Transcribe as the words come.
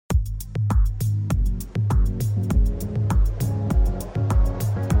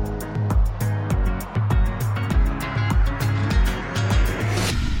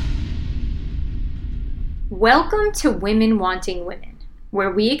Welcome to Women Wanting Women, where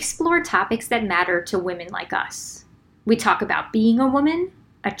we explore topics that matter to women like us. We talk about being a woman,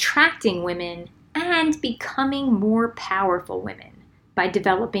 attracting women, and becoming more powerful women by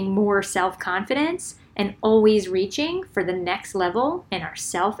developing more self-confidence and always reaching for the next level in our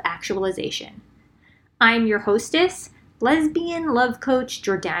self-actualization. I'm your hostess, lesbian love coach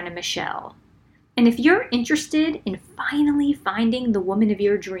Jordana Michelle. And if you're interested in finally finding the woman of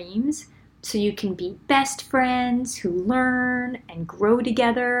your dreams, so you can be best friends who learn and grow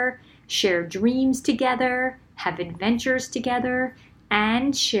together, share dreams together, have adventures together,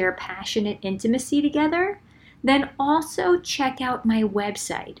 and share passionate intimacy together, then also check out my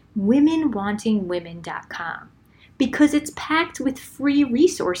website, womenwantingwomen.com, because it's packed with free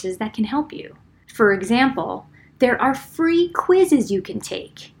resources that can help you. For example, there are free quizzes you can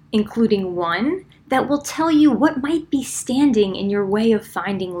take, including one that will tell you what might be standing in your way of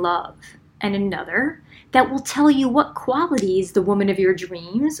finding love, and another that will tell you what qualities the woman of your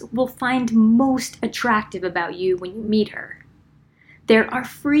dreams will find most attractive about you when you meet her. There are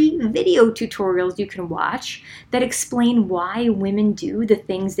free video tutorials you can watch that explain why women do the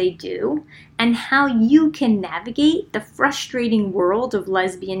things they do and how you can navigate the frustrating world of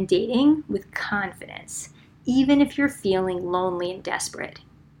lesbian dating with confidence, even if you're feeling lonely and desperate.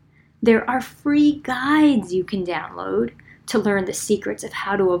 There are free guides you can download to learn the secrets of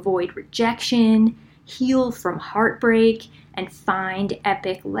how to avoid rejection, heal from heartbreak, and find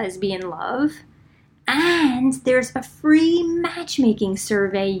epic lesbian love. And there's a free matchmaking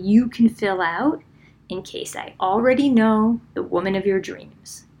survey you can fill out in case I already know the woman of your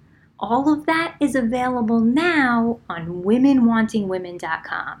dreams. All of that is available now on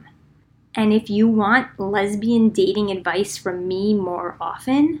womenwantingwomen.com. And if you want lesbian dating advice from me more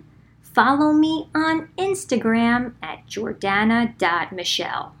often, follow me on Instagram at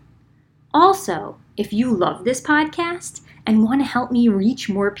jordana.michelle. Also, if you love this podcast and want to help me reach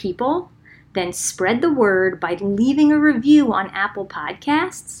more people, then spread the word by leaving a review on Apple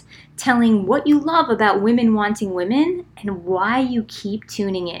Podcasts, telling what you love about Women Wanting Women and why you keep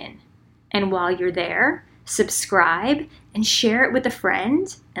tuning in. And while you're there, subscribe and share it with a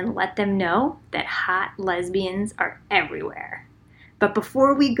friend and let them know that hot lesbians are everywhere. But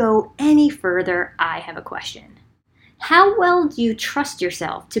before we go any further, I have a question. How well do you trust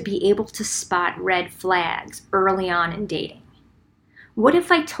yourself to be able to spot red flags early on in dating? What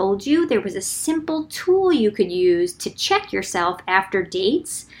if I told you there was a simple tool you could use to check yourself after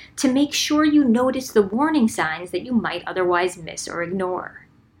dates to make sure you notice the warning signs that you might otherwise miss or ignore?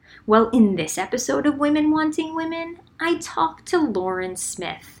 Well, in this episode of Women Wanting Women, I talked to Lauren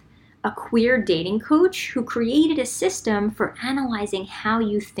Smith, a queer dating coach who created a system for analyzing how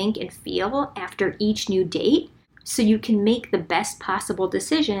you think and feel after each new date so you can make the best possible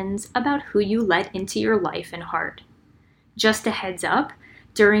decisions about who you let into your life and heart. Just a heads up,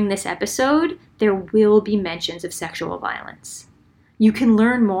 during this episode, there will be mentions of sexual violence. You can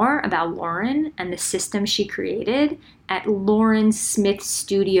learn more about Lauren and the system she created at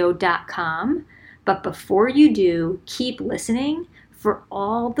laurensmithstudio.com, but before you do, keep listening for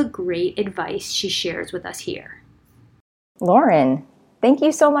all the great advice she shares with us here. Lauren, thank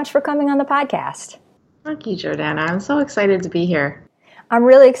you so much for coming on the podcast. Thank you, Jordana. I'm so excited to be here. I'm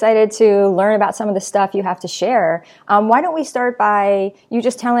really excited to learn about some of the stuff you have to share. Why don't we start by you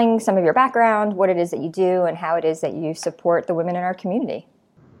just telling some of your background, what it is that you do, and how it is that you support the women in our community?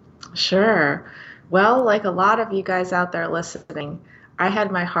 Sure. Well, like a lot of you guys out there listening, I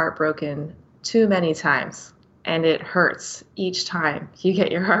had my heart broken too many times. And it hurts each time you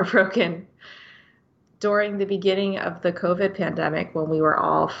get your heart broken. During the beginning of the COVID pandemic, when we were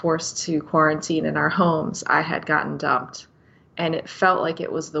all forced to quarantine in our homes, I had gotten dumped. And it felt like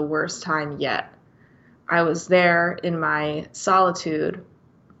it was the worst time yet. I was there in my solitude,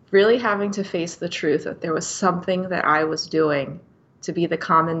 really having to face the truth that there was something that I was doing to be the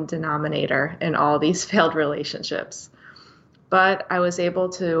common denominator in all these failed relationships. But I was able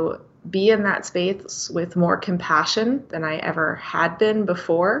to be in that space with more compassion than I ever had been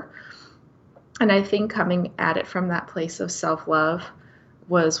before. And I think coming at it from that place of self-love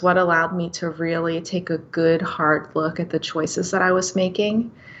was what allowed me to really take a good, hard look at the choices that I was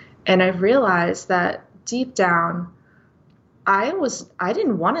making. And I realized that deep down, I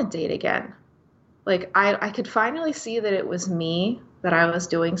didn't want to date again. Like I could finally see that it was me, that I was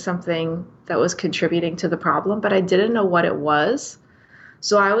doing something that was contributing to the problem, but I didn't know what it was.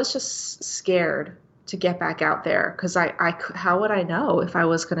 So I was just scared to get back out there because how would I know if I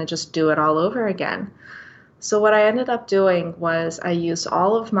was going to just do it all over again? So what I ended up doing was I used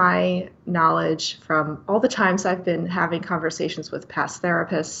all of my knowledge from all the times I've been having conversations with past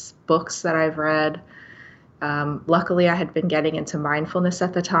therapists, books that I've read, Luckily, I had been getting into mindfulness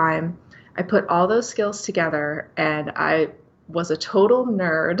at the time. I put all those skills together and I was a total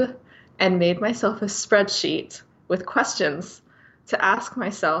nerd and made myself a spreadsheet with questions to ask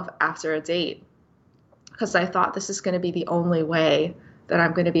myself after a date because I thought this is going to be the only way that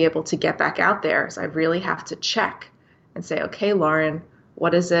I'm going to be able to get back out there. So I really have to check and say, okay, Lauren,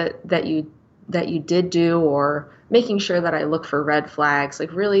 what is it that you did do, or making sure that I look for red flags,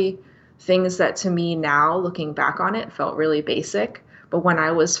 like really things that to me now, looking back on it, felt really basic. But when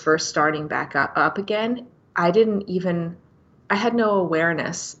I was first starting back up again, I had no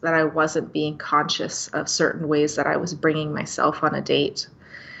awareness that I wasn't being conscious of certain ways that I was bringing myself on a date.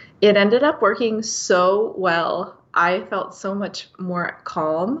 It ended up working so well. I felt so much more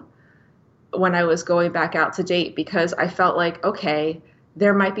calm when I was going back out to date because I felt like, okay,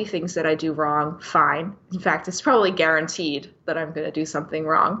 there might be things that I do wrong, fine. In fact, it's probably guaranteed that I'm going to do something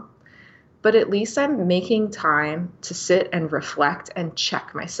wrong. But at least I'm making time to sit and reflect and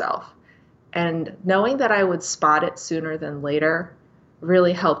check myself. And knowing that I would spot it sooner than later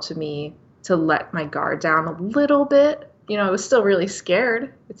really helped me to let my guard down a little bit. I was still really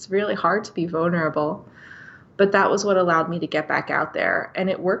scared. It's really hard to be vulnerable. But that was what allowed me to get back out there. And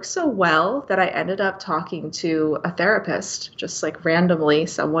it worked so well that I ended up talking to a therapist, just like randomly,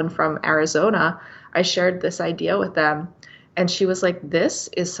 someone from Arizona. I shared this idea with them. And she was like, this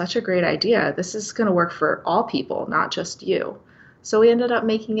is such a great idea. This is going to work for all people, not just you. So we ended up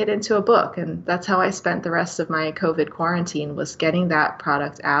making it into a book. And that's how I spent the rest of my COVID quarantine, was getting that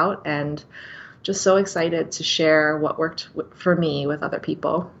product out and just so excited to share what worked for me with other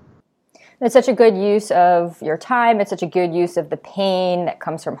people. It's such a good use of your time. It's such a good use of the pain that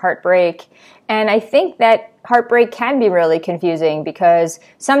comes from heartbreak. And I think that heartbreak can be really confusing because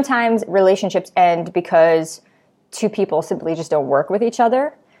sometimes relationships end because two people simply just don't work with each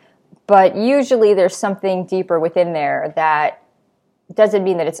other. But usually there's something deeper within there that doesn't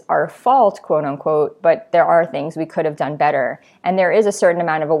mean that it's our fault, quote unquote, but there are things we could have done better. And there is a certain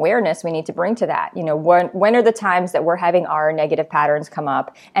amount of awareness we need to bring to that. When are the times that we're having our negative patterns come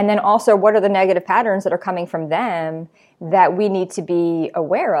up? And then also, what are the negative patterns that are coming from them that we need to be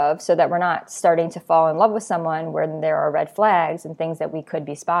aware of so that we're not starting to fall in love with someone where there are red flags and things that we could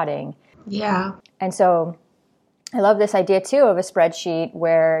be spotting. Yeah. And so I love this idea too of a spreadsheet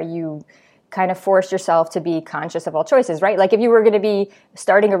where you kind of force yourself to be conscious of all choices, right? Like if you were going to be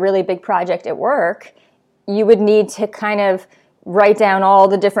starting a really big project at work, you would need to kind of write down all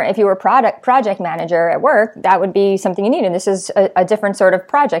the different, if you were project manager at work, that would be something you need. And this is a different sort of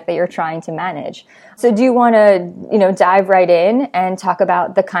project that you're trying to manage. So do you want to, dive right in and talk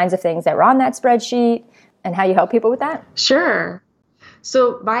about the kinds of things that were on that spreadsheet and how you help people with that? Sure.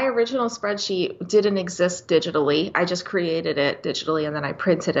 So my original spreadsheet didn't exist digitally. I just created it digitally and then I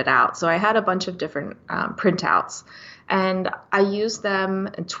printed it out. So I had a bunch of different printouts and I used them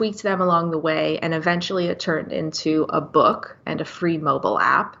and tweaked them along the way. And eventually it turned into a book and a free mobile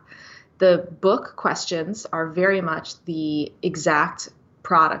app. The book questions are very much the exact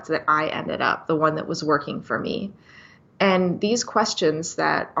product that I ended up, the one that was working for me. And these questions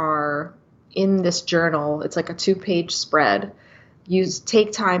that are in this journal, it's like a 2-page spread. You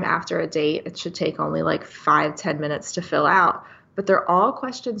take time after a date. It should take only like 5-10 minutes to fill out, but they're all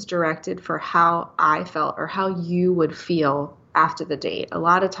questions directed for how I felt or how you would feel after the date. A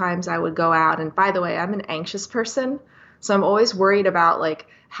lot of times I would go out, and by the way, I'm an anxious person, so I'm always worried about like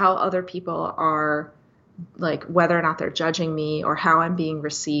how other people are, like whether or not they're judging me or how I'm being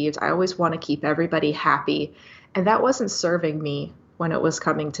received. I always want to keep everybody happy, and that wasn't serving me when it was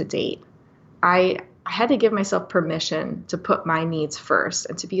coming to date. I had to give myself permission to put my needs first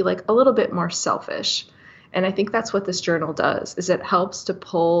and to be like a little bit more selfish. And I think that's what this journal does, is it helps to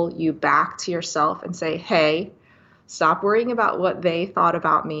pull you back to yourself and say, hey, stop worrying about what they thought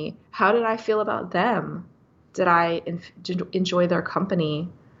about me. How did I feel about them? Did I enjoy their company?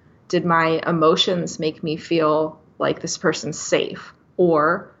 Did my emotions make me feel like this person's safe?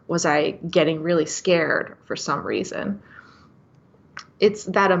 Or was I getting really scared for some reason? It's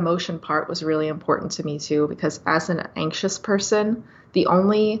that emotion part was really important to me too, because as an anxious person, the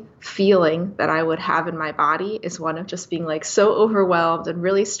only feeling that I would have in my body is one of just being like so overwhelmed and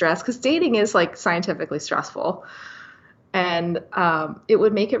really stressed, because dating is like scientifically stressful. And it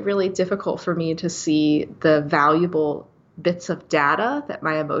would make it really difficult for me to see the valuable bits of data that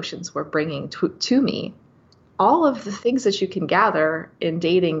my emotions were bringing to me. All of the things that you can gather in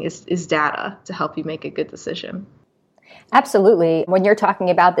dating is data to help you make a good decision. Absolutely. When you're talking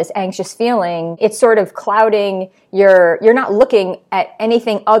about this anxious feeling, it's sort of clouding you're not looking at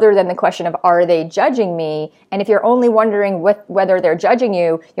anything other than the question of, are they judging me? And if you're only wondering whether they're judging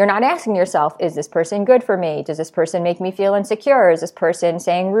you, you're not asking yourself, is this person good for me? Does this person make me feel insecure? Is this person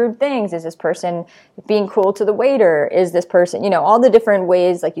saying rude things? Is this person being cruel to the waiter? Is this person, all the different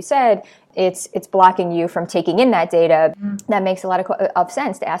ways, like you said, it's blocking you from taking in that data. That makes a lot of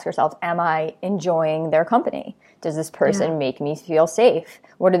sense to ask yourself, am I enjoying their company? Does this person make me feel safe?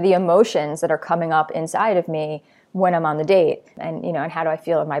 What are the emotions that are coming up inside of me when I'm on the date? And, and how do I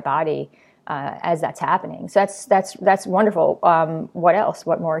feel in my body as that's happening? So that's wonderful. What else?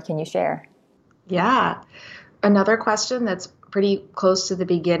 What more can you share? Yeah. Another question that's pretty close to the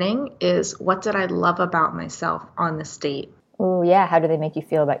beginning is, what did I love about myself on this date? Oh, yeah. How do they make you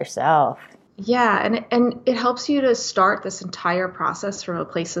feel about yourself? Yeah. And it helps you to start this entire process from a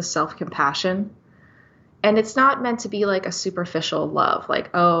place of self-compassion. And it's not meant to be like a superficial love,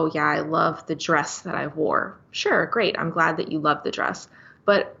 like, oh, yeah, I love the dress that I wore. Sure, great. I'm glad that you love the dress.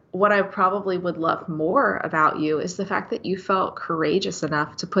 But what I probably would love more about you is the fact that you felt courageous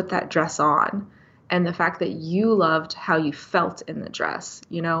enough to put that dress on, and the fact that you loved how you felt in the dress.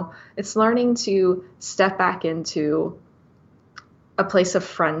 It's learning to step back into a place of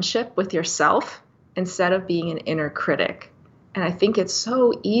friendship with yourself instead of being an inner critic. And I think it's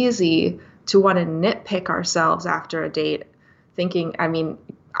so easy to want to nitpick ourselves after a date, thinking,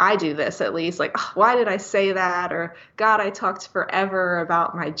 I do this at least, like, oh, why did I say that? Or, God, I talked forever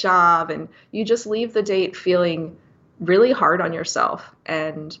about my job. And you just leave the date feeling really hard on yourself.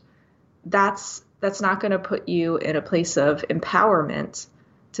 And that's not going to put you in a place of empowerment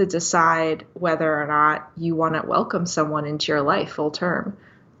to decide whether or not you want to welcome someone into your life full term.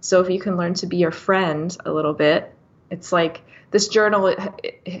 So if you can learn to be your friend a little bit, it's like this journal,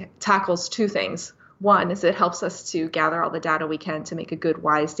 it tackles two things. One is it helps us to gather all the data we can to make a good,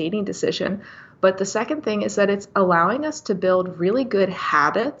 wise dating decision. But the second thing is that it's allowing us to build really good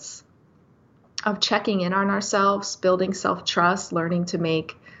habits of checking in on ourselves, building self-trust, learning to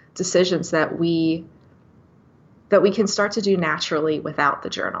make decisions that we can start to do naturally without the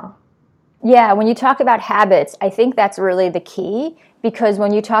journal. Yeah, when you talk about habits, I think that's really the key, because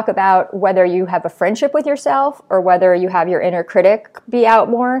when you talk about whether you have a friendship with yourself or whether you have your inner critic be out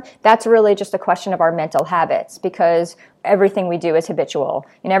more, that's really just a question of our mental habits, because everything we do is habitual.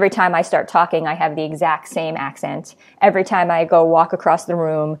 And every time I start talking, I have the exact same accent. Every time I go walk across the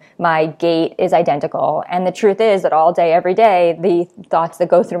room, my gait is identical. And the truth is that all day, every day, the thoughts that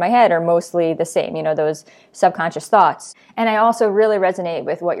go through my head are mostly the same, those subconscious thoughts. And I also really resonate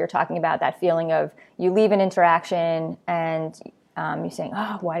with what you're talking about, that feeling of you leave an interaction and you're saying,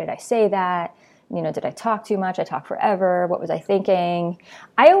 oh, why did I say that? Did I talk too much? I talk forever. What was I thinking?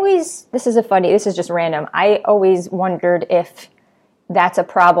 This is just random. I always wondered if that's a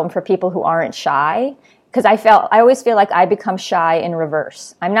problem for people who aren't shy, because I always feel like I become shy in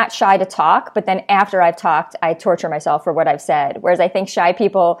reverse. I'm not shy to talk, but then after I've talked, I torture myself for what I've said. Whereas I think shy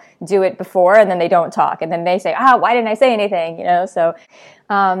people do it before and then they don't talk. And then they say, why didn't I say anything? So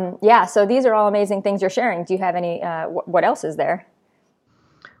so these are all amazing things you're sharing. Do you have any, what else is there?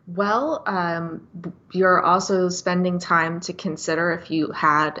 Well, you're also spending time to consider if you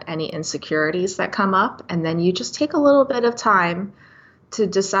had any insecurities that come up, and then you just take a little bit of time to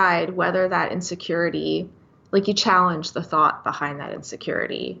decide whether that insecurity, like you challenge the thought behind that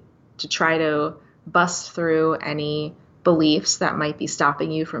insecurity to try to bust through any beliefs that might be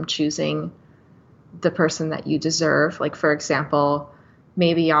stopping you from choosing the person that you deserve. Like, for example,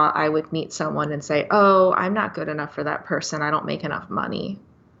 maybe I would meet someone and say, oh, I'm not good enough for that person. I don't make enough money.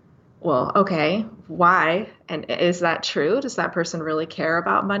 Well, okay, why? And is that true? Does that person really care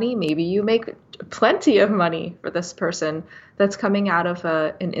about money? Maybe you make plenty of money for this person that's coming out of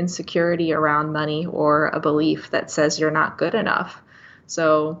an insecurity around money or a belief that says you're not good enough.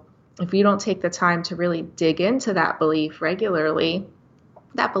 So if you don't take the time to really dig into that belief regularly,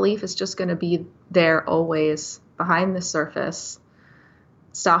 that belief is just going to be there always behind the surface,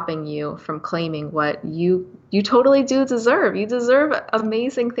 stopping you from claiming what you totally do deserve. You deserve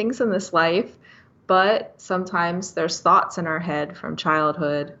amazing things in this life, but sometimes there's thoughts in our head from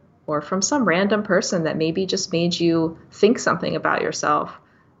childhood or from some random person that maybe just made you think something about yourself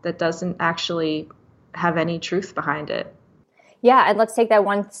that doesn't actually have any truth behind it. Yeah, and let's take that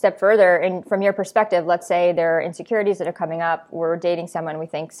one step further. And from your perspective, let's say there are insecurities that are coming up. We're dating someone, we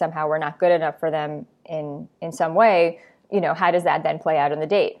think somehow we're not good enough for them in some way. How does that then play out in the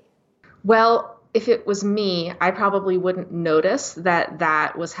date? Well, if it was me, I probably wouldn't notice that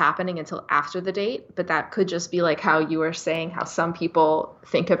that was happening until after the date, but that could just be like how you were saying, how some people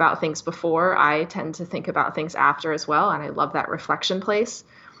think about things before. I tend to think about things after as well, and I love that reflection place.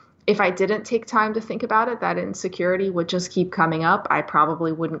 If I didn't take time to think about it, that insecurity would just keep coming up. I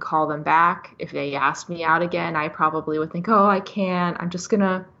probably wouldn't call them back. If they asked me out again, I probably would think, "Oh, I can't. I'm just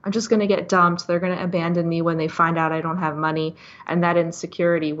gonna get dumped. They're gonna abandon me when they find out I don't have money." And that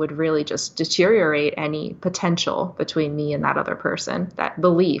insecurity would really just deteriorate any potential between me and that other person. That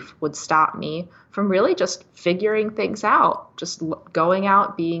belief would stop me from really just figuring things out, just going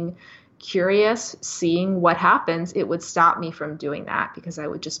out, being curious, seeing what happens. It would stop me from doing that because I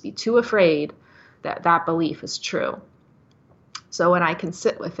would just be too afraid that that belief is true. So when I can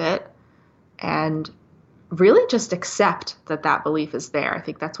sit with it and really just accept that that belief is there, I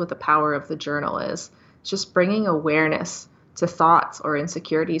think that's what the power of the journal is. It's just bringing awareness to thoughts or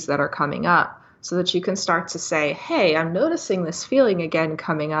insecurities that are coming up so that you can start to say, hey, I'm noticing this feeling again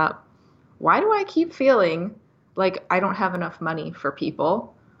coming up. Why do I keep feeling like I don't have enough money for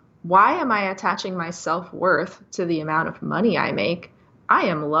people? Why am I attaching my self-worth to the amount of money I make? I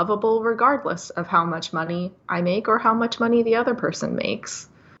am lovable regardless of how much money I make or how much money the other person makes.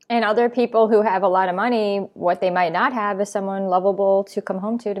 And other people who have a lot of money, what they might not have is someone lovable to come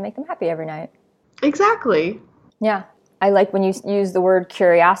home to make them happy every night. Exactly. Yeah. I like when you use the word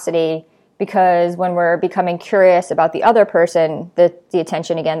curiosity, because when we're becoming curious about the other person, the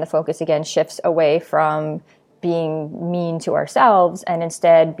attention again, the focus again shifts away from being mean to ourselves and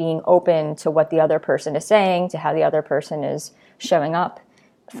instead being open to what the other person is saying, to how the other person is showing up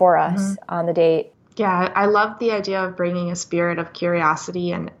for us on the date. Yeah, I love the idea of bringing a spirit of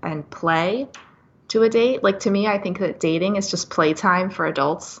curiosity and play to a date. Like, to me, I think that dating is just playtime for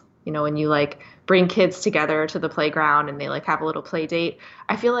adults. You know, when you like bring kids together to the playground and they like have a little play date.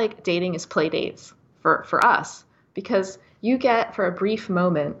 I feel like dating is play dates for us, because you get for a brief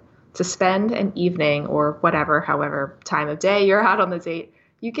moment to spend an evening or whatever, however time of day you're out on the date,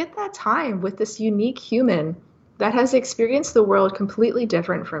 you get that time with this unique human that has experienced the world completely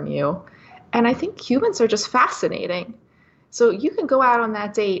different from you. And I think humans are just fascinating. So you can go out on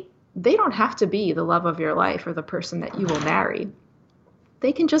that date. They don't have to be the love of your life or the person that you will marry.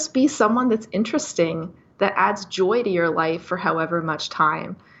 They can just be someone that's interesting, that adds joy to your life for however much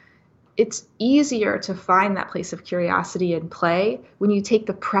time. It's easier to find that place of curiosity and play when you take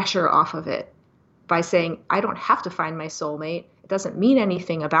the pressure off of it by saying, I don't have to find my soulmate. It doesn't mean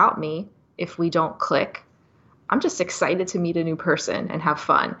anything about me if we don't click. I'm just excited to meet a new person and have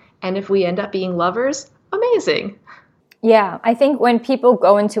fun. And if we end up being lovers, amazing. Yeah, I think when people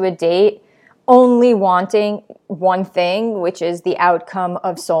go into a date only wanting one thing, which is the outcome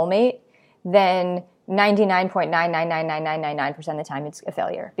of soulmate, then 99.9999999% of the time it's a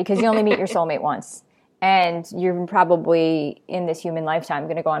failure, because you only meet your soulmate once. And you're probably in this human lifetime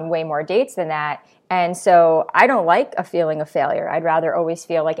going to go on way more dates than that. And so I don't like a feeling of failure. I'd rather always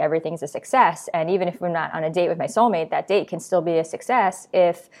feel like everything's a success. And even if we're not on a date with my soulmate, that date can still be a success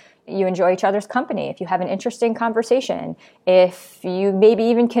if you enjoy each other's company, if you have an interesting conversation, if you maybe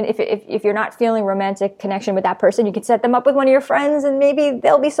even can, if you're not feeling romantic connection with that person, you can set them up with one of your friends and maybe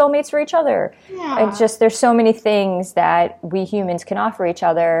they'll be soulmates for each other. Yeah. It's just, there's so many things that we humans can offer each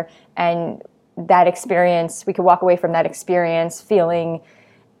other, and that experience, we could walk away from that experience feeling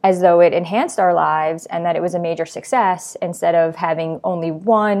as though it enhanced our lives and that it was a major success, instead of having only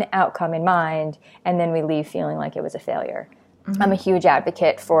one outcome in mind and then we leave feeling like it was a failure. Mm-hmm. I'm a huge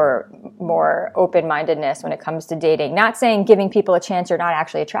advocate for more open-mindedness when it comes to dating. Not saying giving people a chance you're not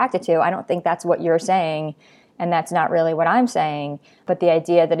actually attracted to. I don't think that's what you're saying, and that's not really what I'm saying. But the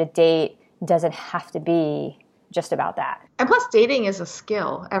idea that a date doesn't have to be just about that. And plus, dating is a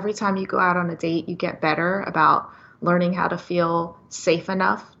skill. Every time you go out on a date, you get better about learning how to feel safe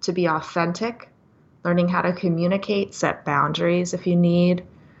enough to be authentic, learning how to communicate, set boundaries if you need,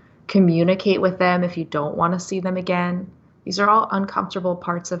 communicate with them if you don't want to see them again. These are all uncomfortable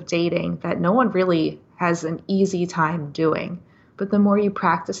parts of dating that no one really has an easy time doing. But the more you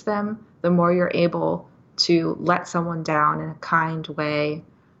practice them, the more you're able to let someone down in a kind way,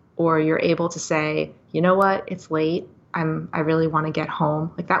 or you're able to say, you know what, it's late. I really want to get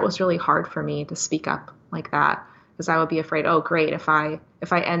home. Like, that was really hard for me to speak up like that, because I would be afraid, oh great, if I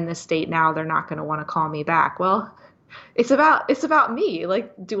end this date now, they're not going to want to call me back. Well, it's about me.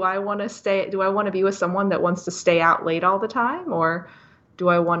 Like, do I want to be with someone that wants to stay out late all the time, or do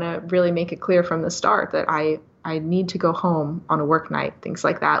I want to really make it clear from the start that I need to go home on a work night, things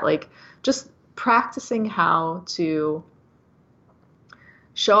like that. Like, just practicing how to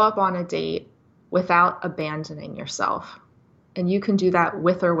show up on a date without abandoning yourself. And you can do that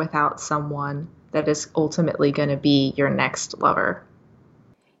with or without someone that is ultimately going to be your next lover.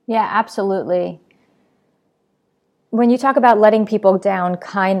 Yeah, absolutely. When you talk about letting people down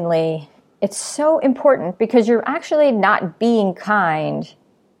kindly, it's so important because you're actually not being kind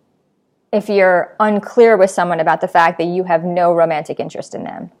if you're unclear with someone about the fact that you have no romantic interest in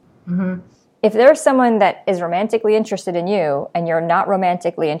them. Mm-hmm. If there's someone that is romantically interested in you and you're not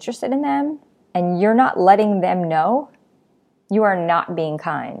romantically interested in them and you're not letting them know, you are not being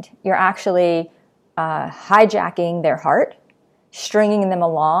kind. You're actually hijacking their heart, stringing them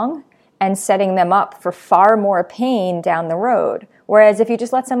along, and setting them up for far more pain down the road. Whereas if you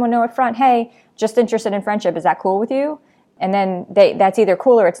just let someone know up front, hey, just interested in friendship, is that cool with you? And then that's either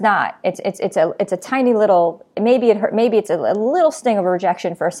cool or it's not. It's a tiny little, maybe it hurt, maybe it's a little sting of a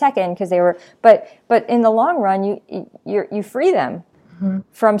rejection for a second because they were, but in the long run, you free them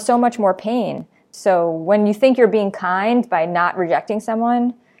from so much more pain. So when you think you're being kind by not rejecting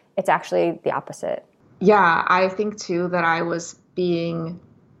someone, it's actually the opposite. Yeah, I think too that I was being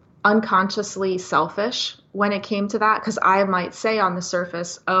unconsciously selfish when it came to that, because I might say on the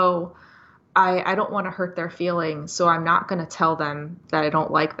surface, oh, I don't want to hurt their feelings, so I'm not going to tell them that I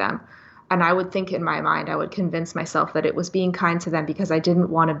don't like them. And I would think in my mind, I would convince myself that it was being kind to them because I didn't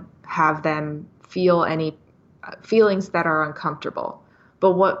want to have them feel any feelings that are uncomfortable.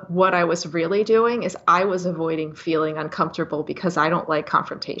 But what I was really doing is I was avoiding feeling uncomfortable because I don't like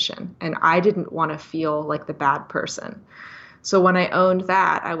confrontation and I didn't want to feel like the bad person. So when I owned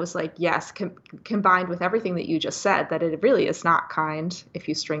that, I was like, yes, combined with everything that you just said, that it really is not kind if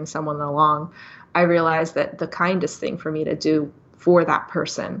you string someone along, I realized that the kindest thing for me to do for that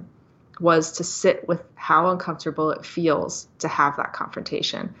person was to sit with how uncomfortable it feels to have that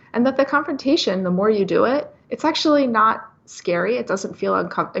confrontation. And that the confrontation, the more you do it, it's actually not scary. It doesn't feel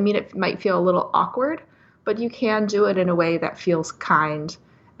uncomfortable. I mean, it might feel a little awkward, but you can do it in a way that feels kind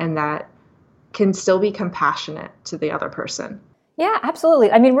and that can still be compassionate to the other person. Yeah,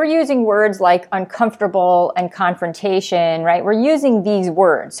 absolutely. I mean, we're using words like uncomfortable and confrontation, right? We're using these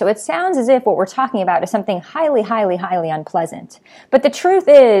words. So it sounds as if what we're talking about is something highly, highly, highly unpleasant. But the truth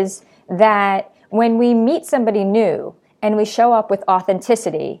is that when we meet somebody new and we show up with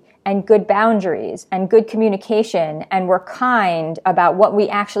authenticity and good boundaries and good communication and we're kind about what we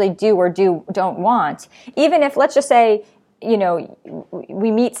actually do or don't want, even if, let's just say, you know, we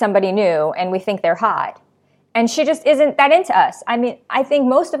meet somebody new and we think they're hot and she just isn't that into us. I mean, I think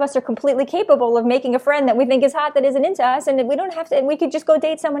most of us are completely capable of making a friend that we think is hot that isn't into us, and we don't have to, and we could just go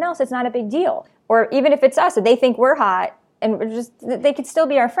date someone else. It's not a big deal. Or even if it's us and they think we're hot and we're just, they could still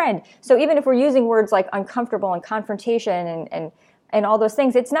be our friend. So even if we're using words like uncomfortable and confrontation and all those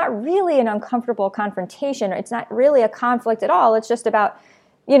things, it's not really an uncomfortable confrontation. It's not really a conflict at all. It's just about,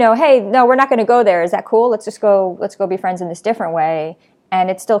 you know, hey, no, we're not going to go there. Is that cool? Let's go be friends in this different way. And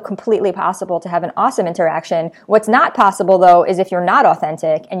it's still completely possible to have an awesome interaction. What's not possible though is if you're not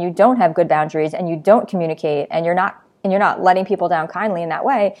authentic and you don't have good boundaries and you don't communicate and you're not letting people down kindly in that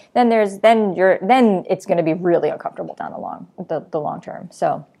way, then it's going to be really uncomfortable down the long term.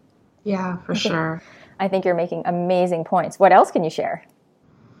 So yeah, for sure. I think you're making amazing points. What else can you share?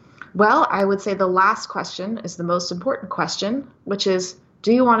 Well, I would say the last question is the most important question, which is,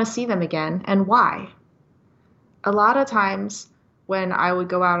 do you want to see them again and why? A lot of times when I would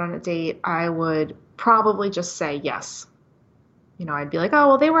go out on a date, I would probably just say yes. You know, I'd be like, oh,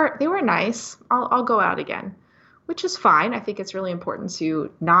 well, they were nice. I'll go out again, which is fine. I think it's really important to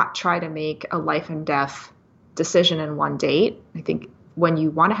not try to make a life and death decision in one date. I think when you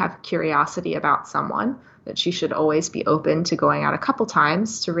want to have curiosity about someone, that you should always be open to going out a couple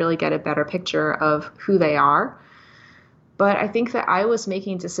times to really get a better picture of who they are. But I think that I was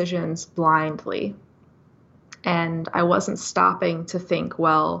making decisions blindly, and I wasn't stopping to think,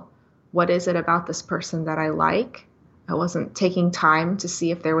 well, what is it about this person that I like? I wasn't taking time to see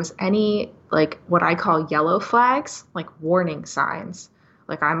if there was any, like, what I call yellow flags, like warning signs.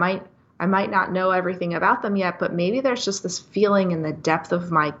 Like I might not know everything about them yet, but maybe there's just this feeling in the depth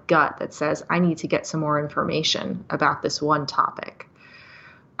of my gut that says I need to get some more information about this one topic.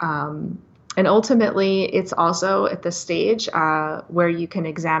 And ultimately, it's also at the stage where you can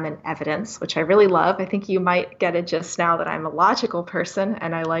examine evidence, which I really love. I think you might get it just now that I'm a logical person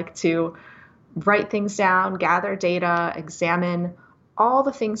and I like to write things down, gather data, examine all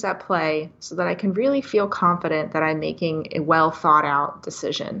the things at play so that I can really feel confident that I'm making a well thought out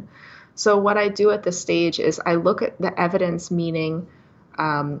decision. So what I do at this stage is I look at the evidence, meaning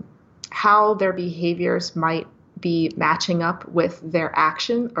how their behaviors might be matching up with their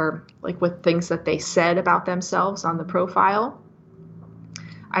action or like with things that they said about themselves on the profile.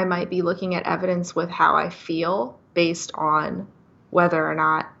 I might be looking at evidence with how I feel based on whether or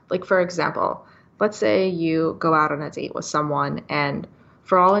not, like for example, let's say you go out on a date with someone and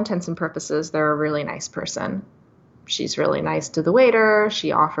for all intents and purposes, they're a really nice person. She's really nice to the waiter.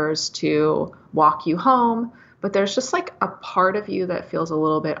 She offers to walk you home, but there's just like a part of you that feels a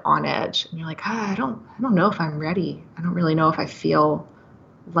little bit on edge. And you're like, I don't know if I'm ready. I don't really know if I feel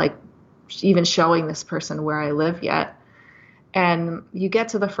like even showing this person where I live yet. And you get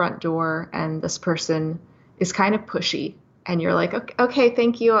to the front door and this person is kind of pushy. And you're like, okay,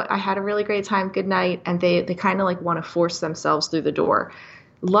 thank you. I had a really great time. Good night. And they kind of like want to force themselves through the door.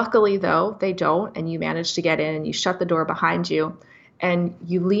 Luckily, though, they don't. And you manage to get in and you shut the door behind you. And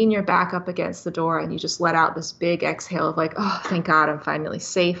you lean your back up against the door and you just let out this big exhale of like, oh, thank God I'm finally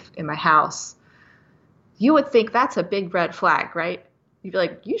safe in my house. You would think that's a big red flag, right? You'd be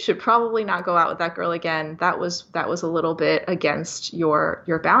like, you should probably not go out with that girl again. That was a little bit against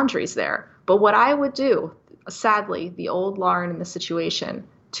your boundaries there. But what I would do, sadly, the old Lauren in the situation,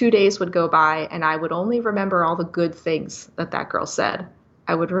 2 days would go by and I would only remember all the good things that girl said.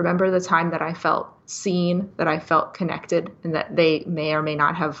 I would remember the time that I felt seen, that I felt connected, and that they may or may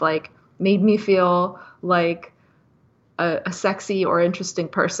not have like made me feel like a sexy or interesting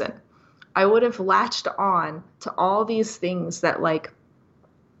person. I would have latched on to all these things that like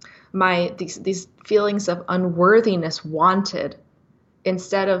these feelings of unworthiness wanted,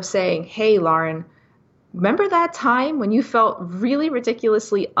 instead of saying, hey, Lauren, remember that time when you felt really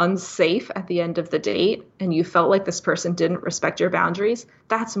ridiculously unsafe at the end of the date and you felt like this person didn't respect your boundaries?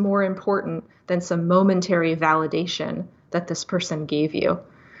 That's more important than some momentary validation that this person gave you.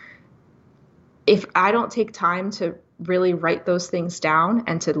 If I don't take time to really write those things down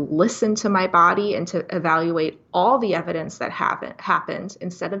and to listen to my body and to evaluate all the evidence that happened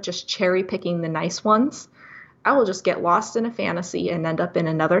instead of just cherry picking the nice ones, I will just get lost in a fantasy and end up in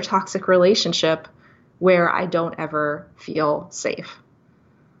another toxic relationship where I don't ever feel safe.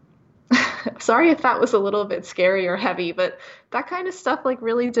 Sorry if that was a little bit scary or heavy, but that kind of stuff like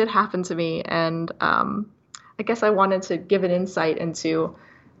really did happen to me. And I guess I wanted to give an insight into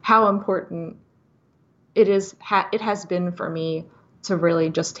how important it has been for me to really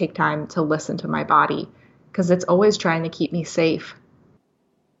just take time to listen to my body, because it's always trying to keep me safe.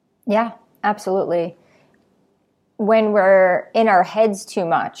 Yeah, absolutely. When we're in our heads too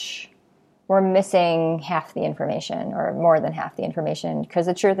much, we're missing half the information or more than half the information, because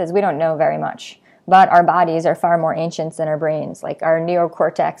the truth is we don't know very much. But our bodies are far more ancient than our brains. Like our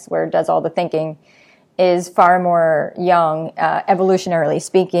neocortex, where it does all the thinking, is far more young, evolutionarily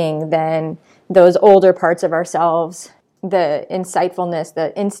speaking, than those older parts of ourselves. The insightfulness,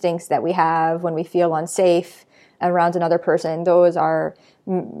 the instincts that we have when we feel unsafe around another person, those are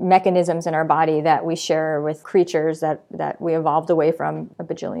mechanisms in our body that we share with creatures that we evolved away from a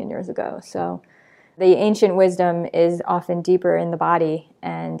bajillion years ago. So the ancient wisdom is often deeper in the body.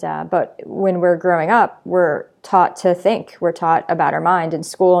 And but when we're growing up, we're taught to think. We're taught about our mind. In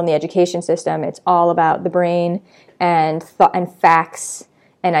school, in the education system, it's all about the brain and thought and facts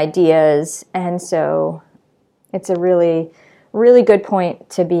and ideas. And so it's a really, really good point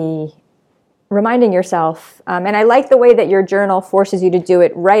to be reminding yourself. And I like the way that your journal forces you to do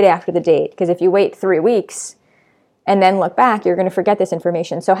it right after the date, because if you wait 3 weeks and then look back, you're going to forget this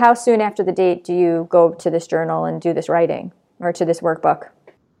information. So how soon after the date do you go to this journal and do this writing or to this workbook?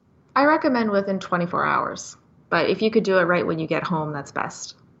 I recommend within 24 hours. But if you could do it right when you get home, that's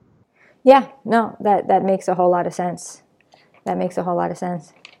best. Yeah, no, that makes a whole lot of sense. That makes a whole lot of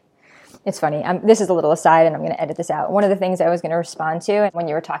sense. It's funny. This is a little aside, and I'm going to edit this out. One of the things I was going to respond to when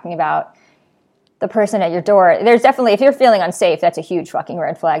you were talking about the person at your door, there's definitely, if you're feeling unsafe, that's a huge fucking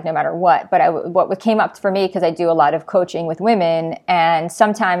red flag no matter what. But what came up for me, because I do a lot of coaching with women, and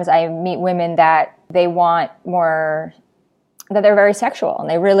sometimes I meet women that they want more, that they're very sexual and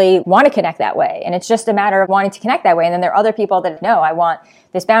they really want to connect that way. And it's just a matter of wanting to connect that way. And then there are other people that, no, I want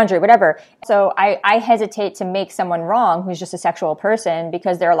this boundary, whatever. So I hesitate to make someone wrong who's just a sexual person,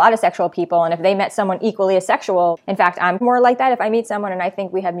 because there are a lot of sexual people. And if they met someone equally as sexual, in fact, I'm more like that. If I meet someone and I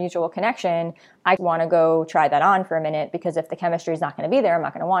think we have mutual connection, I want to go try that on for a minute, because if the chemistry is not going to be there, I'm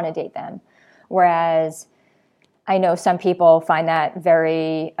not going to want to date them. Whereas I know some people find that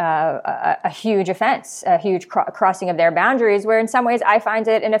very a huge offense, a huge crossing of their boundaries, where in some ways I find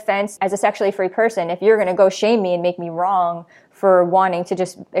it an offense as a sexually free person. If you're going to go shame me and make me wrong for wanting to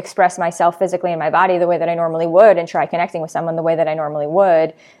just express myself physically in my body the way that I normally would and try connecting with someone the way that I normally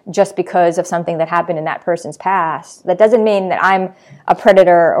would, just because of something that happened in that person's past, that doesn't mean that I'm a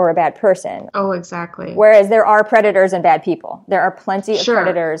predator or a bad person. Oh, exactly. Whereas there are predators and bad people. There are plenty of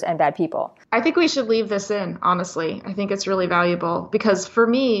predators and bad people. I think we should leave this in, honestly. I think it's really valuable, because for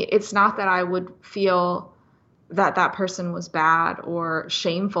me, it's not that I would feel that that person was bad or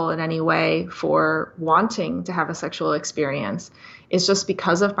shameful in any way for wanting to have a sexual experience. It's just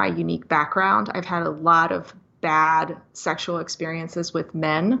because of my unique background. I've had a lot of bad sexual experiences with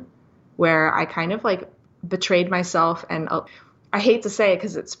men where I kind of like betrayed myself. And I hate to say it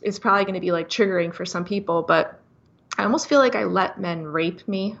because it's probably going to be like triggering for some people, but I almost feel like I let men rape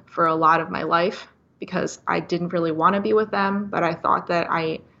me for a lot of my life because I didn't really want to be with them, but I thought that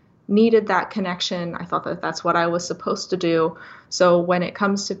I needed that connection. I thought that that's what I was supposed to do. So when it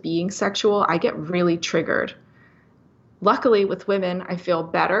comes to being sexual, I get really triggered. Luckily with women, I feel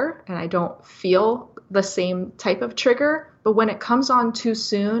better and I don't feel the same type of trigger. But when it comes on too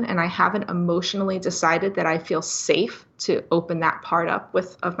soon and I haven't emotionally decided that I feel safe to open that part up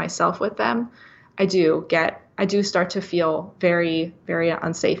of myself with them, I do start to feel very, very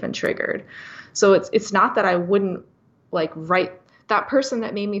unsafe and triggered. So it's not that I wouldn't like write that person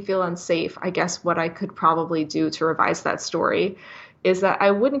that made me feel unsafe. I guess what I could probably do to revise that story is that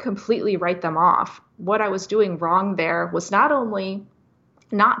I wouldn't completely write them off. What I was doing wrong there was not only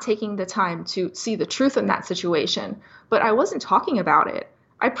not taking the time to see the truth in that situation, but I wasn't talking about it.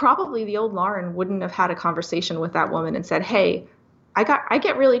 The old Lauren wouldn't have had a conversation with that woman and said, hey, I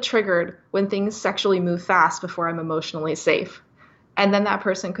get really triggered when things sexually move fast before I'm emotionally safe. And then that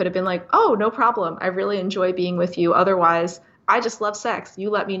person could have been like, oh, no problem. I really enjoy being with you. Otherwise, I just love sex. You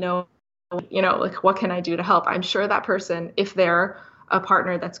let me know, like what can I do to help? I'm sure that person, if they're a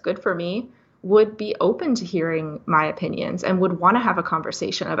partner that's good for me, would be open to hearing my opinions and would want to have a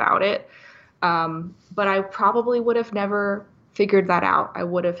conversation about it. But I probably would have never figured that out. I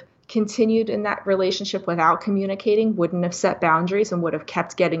would have continued in that relationship without communicating, wouldn't have set boundaries, and would have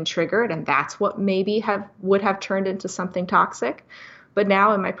kept getting triggered. And that's what maybe would have turned into something toxic. But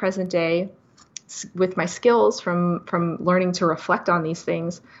now in my present day, with my skills from learning to reflect on these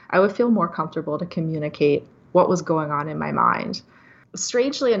things, I would feel more comfortable to communicate what was going on in my mind.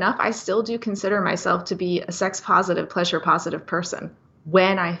 Strangely enough, I still do consider myself to be a sex positive, pleasure positive person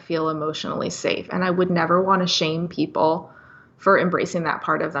when I feel emotionally safe. And I would never want to shame people for embracing that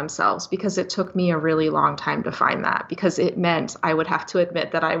part of themselves, because it took me a really long time to find that, because it meant I would have to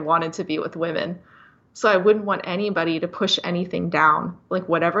admit that I wanted to be with women. So I wouldn't want anybody to push anything down. Like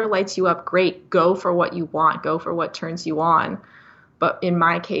whatever lights you up, great, go for what you want, go for what turns you on. But in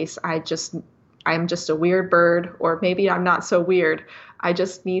my case, I'm just a weird bird, or maybe I'm not so weird. I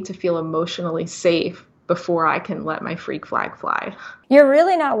just need to feel emotionally safe before I can let my freak flag fly. You're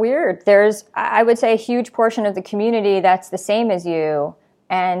really not weird. There's, I would say, a huge portion of the community that's the same as you.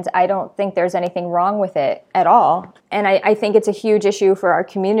 And I don't think there's anything wrong with it at all. And I think it's a huge issue for our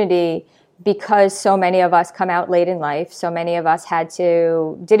community because so many of us come out late in life. So many of us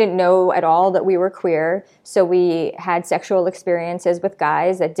didn't know at all that we were queer. So we had sexual experiences with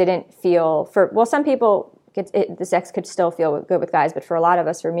guys that didn't feel, some people, the sex could still feel good with guys, but for a lot of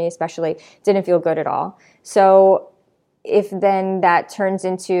us, for me especially, didn't feel good at all. So if then that turns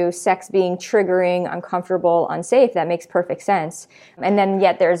into sex being triggering, uncomfortable, unsafe, that makes perfect sense. And then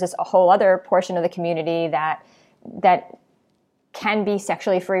yet there's this a whole other portion of the community that can be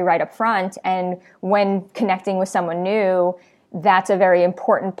sexually free right up front. And when connecting with someone new, that's a very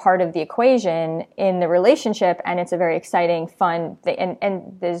important part of the equation in the relationship. And it's a very exciting, fun thing.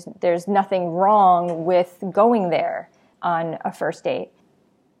 And there's nothing wrong with going there on a first date.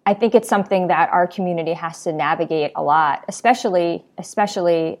 I think it's something that our community has to navigate a lot, especially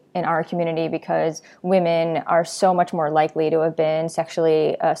in our community, because women are so much more likely to have been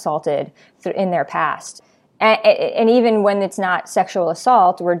sexually assaulted in their past. And even when it's not sexual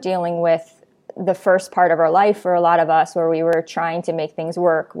assault, we're dealing with the first part of our life for a lot of us where we were trying to make things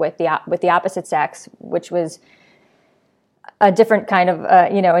work with the opposite sex, which was a different kind of,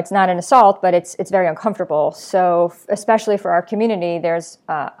 it's not an assault, but it's very uncomfortable. So especially for our community, there's,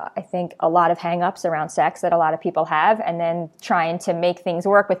 I think, a lot of hang-ups around sex that a lot of people have, and then trying to make things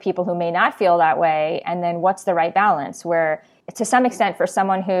work with people who may not feel that way. And then what's the right balance where, to some extent, for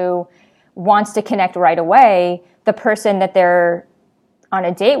someone who wants to connect right away, the person that they're on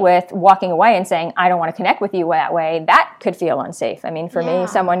a date with walking away and saying, I don't want to connect with you that way, that could feel unsafe. I mean, for me,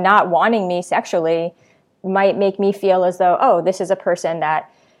 someone not wanting me sexually might make me feel as though, oh, this is a person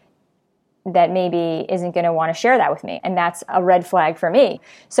that maybe isn't going to want to share that with me. And that's a red flag for me.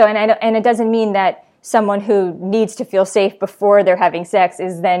 So, and it doesn't mean that someone who needs to feel safe before they're having sex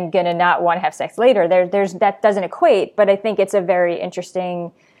is then going to not want to have sex later. There's that doesn't equate, but I think it's a very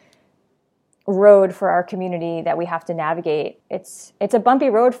interesting road for our community that we have to navigate. It's a bumpy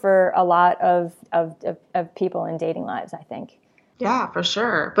road for a lot of people in dating lives, I think. Yeah, for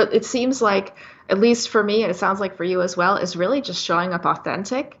sure. But it seems like, at least for me, and it sounds like for you as well, is really just showing up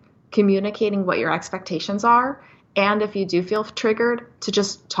authentic communicating what your expectations are. And if you do feel triggered, to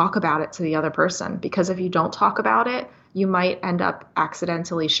just talk about it to the other person. Because if you don't talk about it, you might end up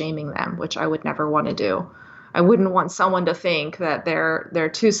accidentally shaming them, which I would never want to do. I wouldn't want someone to think that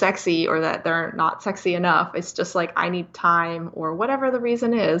they're too sexy or that they're not sexy enough. It's just like, I need time, or whatever the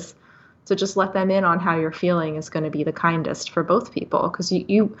reason is, to just let them in on how you're feeling is going to be the kindest for both people. Because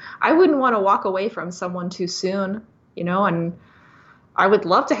I wouldn't want to walk away from someone too soon, and I would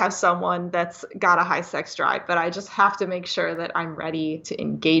love to have someone that's got a high sex drive, but I just have to make sure that I'm ready to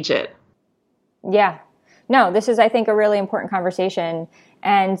engage it. Yeah. No, this is, I think, a really important conversation.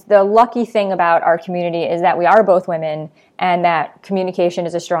 And the lucky thing about our community is that we are both women and that communication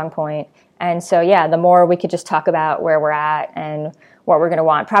is a strong point. And so, yeah, the more we could just talk about where we're at and what we're going to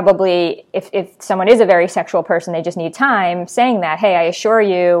want. Probably if someone is a very sexual person, they just need time saying that, hey, I assure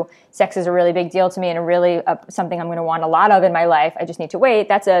you, sex is a really big deal to me and really something I'm going to want a lot of in my life. I just need to wait.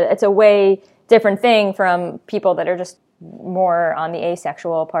 It's a way different thing from people that are just more on the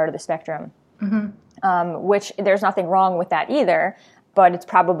asexual part of the spectrum. Mm-hmm. Which there's nothing wrong with that either, but it's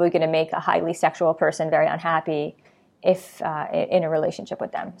probably going to make a highly sexual person very unhappy if in a relationship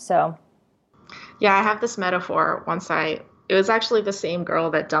with them. So, yeah, I have this metaphor. It was actually the same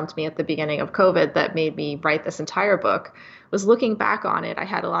girl that dumped me at the beginning of COVID that made me write this entire book. Was looking back on it, I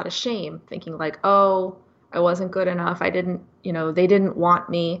had a lot of shame, thinking like, oh, I wasn't good enough. They didn't want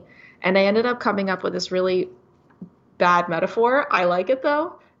me. And I ended up coming up with this really bad metaphor. I like it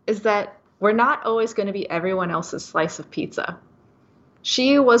though, is that we're not always going to be everyone else's slice of pizza.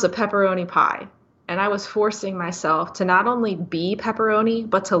 She was a pepperoni pie, and I was forcing myself to not only be pepperoni,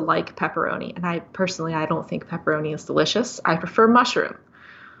 but to like pepperoni. And I don't think pepperoni is delicious. I prefer mushroom.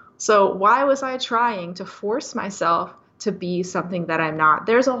 So why was I trying to force myself to be something that I'm not?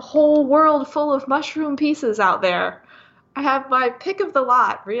 There's a whole world full of mushroom pieces out there. I have my pick of the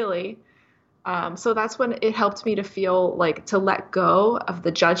lot, really. So that's when it helped me to feel like to let go of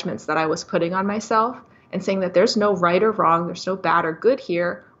the judgments that I was putting on myself and saying that there's no right or wrong, there's no bad or good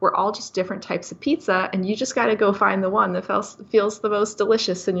here. We're all just different types of pizza, and you just got to go find the one that feels the most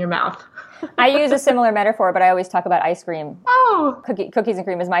delicious in your mouth. I use a similar metaphor, but I always talk about ice cream. Oh, cookies and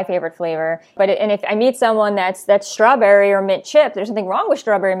cream is my favorite flavor. And if I meet someone that's strawberry or mint chip, there's nothing wrong with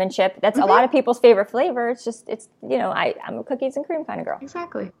strawberry or mint chip. That's a lot of people's favorite flavor. I'm a cookies and cream kind of girl.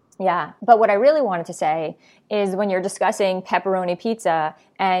 Exactly. Yeah, but what I really wanted to say is when you're discussing pepperoni pizza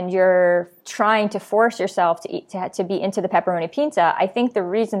and you're trying to force yourself to be into the pepperoni pizza, I think the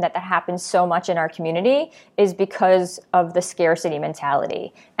reason that happens so much in our community is because of the scarcity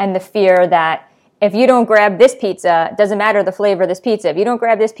mentality and the fear that if you don't grab this pizza, it doesn't matter the flavor of this pizza. If you don't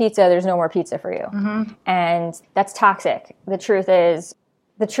grab this pizza, there's no more pizza for you. Mm-hmm. And that's toxic. The truth is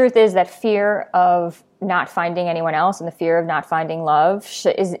that fear of not finding anyone else and the fear of not finding love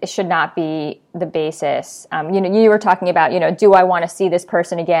should not be the basis. You were talking about, do I want to see this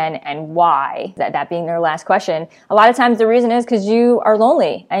person again and why? That being their last question. A lot of times the reason is because you are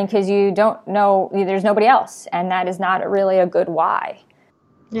lonely and because you don't know, there's nobody else. And that is not really a good why.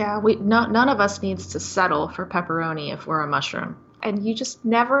 Yeah, none of us needs to settle for pepperoni if we're a mushroom. And you just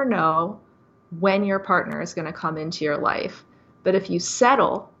never know when your partner is going to come into your life. But if you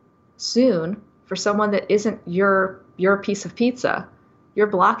settle soon for someone that isn't your piece of pizza, you're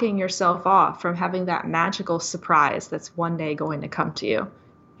blocking yourself off from having that magical surprise that's one day going to come to you.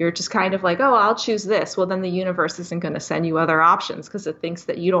 You're just kind of like, oh, I'll choose this. Well, then the universe isn't going to send you other options because it thinks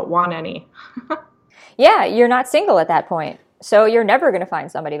that you don't want any. Yeah, you're not single at that point. So you're never going to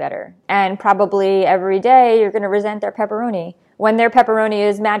find somebody better. And probably every day you're going to resent their pepperoni. When their pepperoni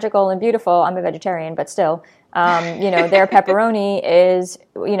is magical and beautiful, I'm a vegetarian, but still, their pepperoni is,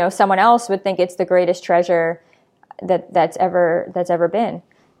 someone else would think it's the greatest treasure that's ever been.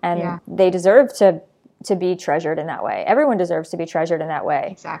 And they deserve to be treasured in that way. Everyone deserves to be treasured in that way.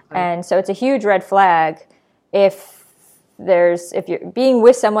 Exactly. And so it's a huge red flag if you're being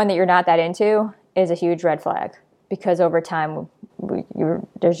with someone that you're not that into is a huge red flag, because over time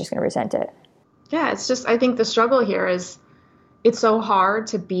they're just going to resent it. Yeah, it's just, I think the struggle here is it's so hard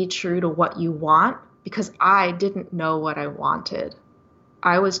to be true to what you want because I didn't know what I wanted.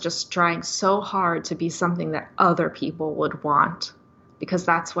 I was just trying so hard to be something that other people would want because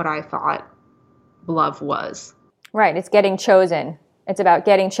that's what I thought love was. Right. It's getting chosen. It's about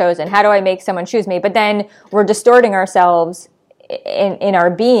getting chosen. How do I make someone choose me? But then we're distorting ourselves in our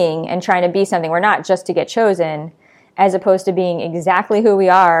being and trying to be something we're not just to get chosen, as opposed to being exactly who we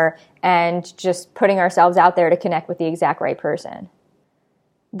are and just putting ourselves out there to connect with the exact right person.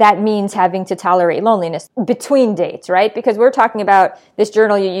 That means having to tolerate loneliness between dates, right? Because we're talking about this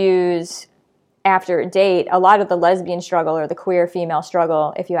journal you use after a date, a lot of the lesbian struggle or the queer female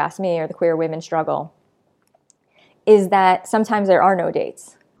struggle, if you ask me, or the queer women struggle, is that sometimes there are no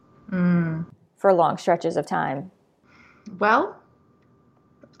dates for long stretches of time. Well,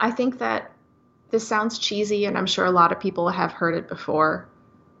 I think that this sounds cheesy, and I'm sure a lot of people have heard it before,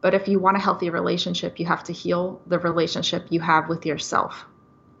 but if you want a healthy relationship, you have to heal the relationship you have with yourself.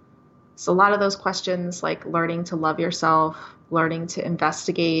 So a lot of those questions, like learning to love yourself, learning to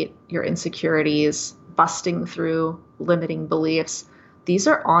investigate your insecurities, busting through limiting beliefs, these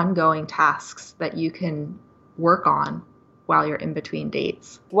are ongoing tasks that you can work on while you're in between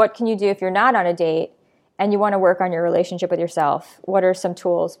dates. What can you do if you're not on a date and you want to work on your relationship with yourself? What are some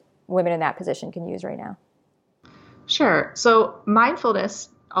tools women in that position can use right now? Sure. So mindfulness,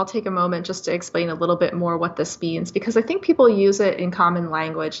 I'll take a moment just to explain a little bit more what this means, because I think people use it in common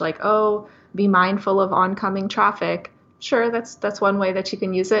language, like, oh, be mindful of oncoming traffic. Sure, that's one way that you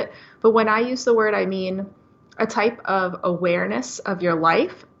can use it. But when I use the word, I mean a type of awareness of your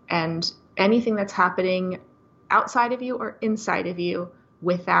life and anything that's happening outside of you or inside of you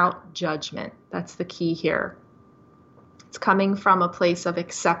without judgment. That's the key here. It's coming from a place of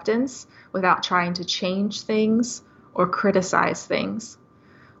acceptance without trying to change things or criticize things.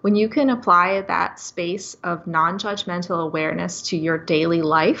 When you can apply that space of non-judgmental awareness to your daily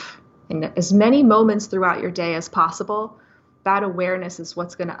life, in as many moments throughout your day as possible, that awareness is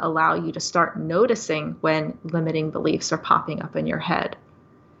what's going to allow you to start noticing when limiting beliefs are popping up in your head.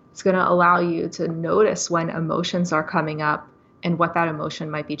 It's going to allow you to notice when emotions are coming up and what that emotion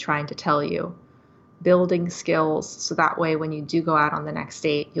might be trying to tell you. Building skills so that way when you do go out on the next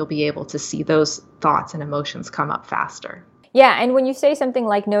date, you'll be able to see those thoughts and emotions come up faster. Yeah, and when you say something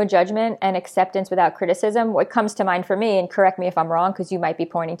like no judgment and acceptance without criticism, what comes to mind for me, and correct me if I'm wrong because you might be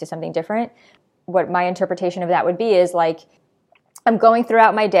pointing to something different, what my interpretation of that would be is like, I'm going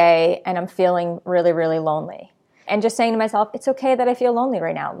throughout my day and I'm feeling really, really lonely. And just saying to myself, it's okay that I feel lonely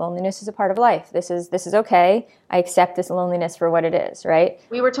right now. Loneliness is a part of life. This is okay. I accept this loneliness for what it is, right?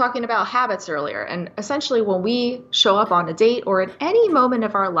 We were talking about habits earlier, and essentially when we show up on a date or at any moment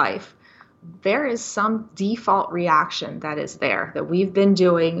of our life, there is some default reaction that is there that we've been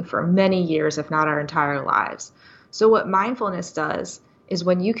doing for many years, if not our entire lives. So what mindfulness does is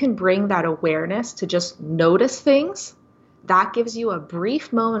when you can bring that awareness to just notice things, that gives you a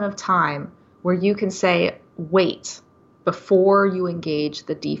brief moment of time where you can say, wait, before you engage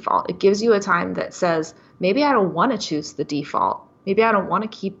the default. It gives you a time that says, maybe I don't want to choose the default. Maybe I don't want to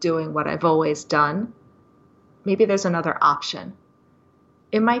keep doing what I've always done. Maybe there's another option.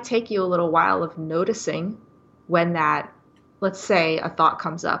 It might take you a little while of noticing when that, let's say a thought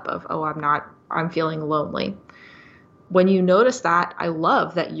comes up of, oh, I'm feeling lonely. When you notice that, I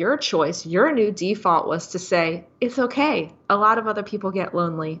love that your choice, your new default was to say, it's okay. A lot of other people get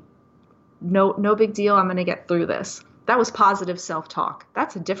lonely. No big deal. I'm going to get through this. That was positive self-talk.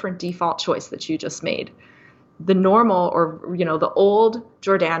 That's a different default choice that you just made. The normal or, the old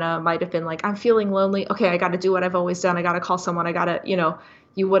Jordana might have been like, I'm feeling lonely. Okay, I got to do what I've always done. I got to call someone. I got to,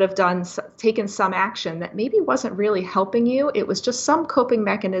 you would have taken some action that maybe wasn't really helping you. It was just some coping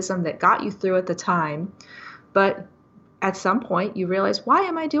mechanism that got you through at the time. But at some point you realize, why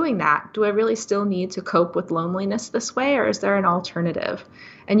am I doing that? Do I really still need to cope with loneliness this way, or is there an alternative?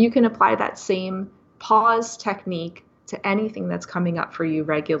 And you can apply that same pause technique to anything that's coming up for you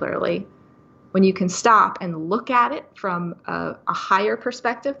regularly. When you can stop and look at it from a higher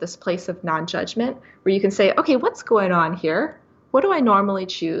perspective, this place of non-judgment, where you can say, okay, what's going on here? What do I normally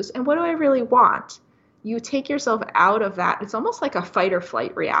choose? And what do I really want? You take yourself out of that. It's almost like a fight or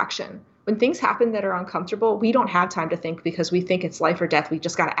flight reaction. When things happen that are uncomfortable, we don't have time to think because we think it's life or death. We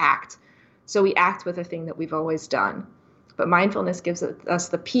just got to act. So we act with a thing that we've always done. But mindfulness gives us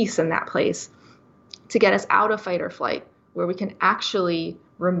the peace in that place to get us out of fight or flight, where we can actually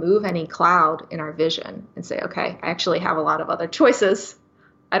remove any cloud in our vision and say, okay, I actually have a lot of other choices.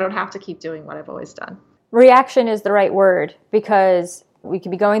 I don't have to keep doing what I've always done. Reaction is the right word, because we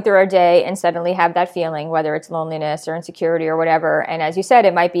could be going through our day and suddenly have that feeling, whether it's loneliness or insecurity or whatever. And as you said,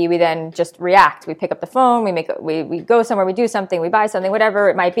 it might be we then just react. We pick up the phone, we go somewhere, we do something, we buy something, whatever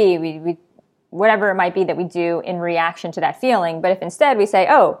it might be, whatever it might be that we do in reaction to that feeling. But if instead we say,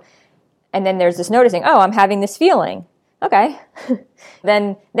 oh, and then there's this noticing, oh, I'm having this feeling. Okay.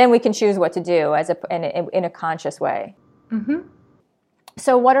 then we can choose what to do in a conscious way. Mm-hmm.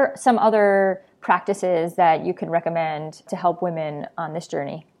 So what are some other practices that you could recommend to help women on this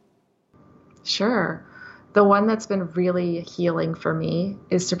journey? Sure. The one that's been really healing for me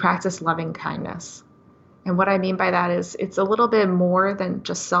is to practice loving kindness. And what I mean by that is it's a little bit more than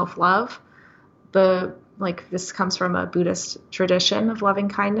just self-love. The like this comes from a Buddhist tradition of loving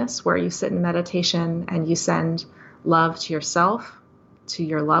kindness, where you sit in meditation and you send love to yourself, to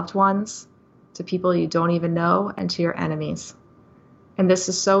your loved ones, to people you don't even know, and to your enemies. And this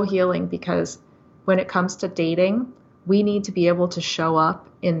is so healing, because when it comes to dating, we need to be able to show up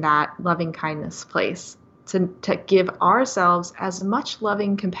in that loving kindness place, to give ourselves as much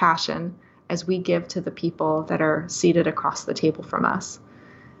loving compassion as we give to the people that are seated across the table from us.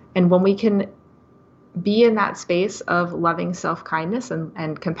 And when we can be in that space of loving self-kindness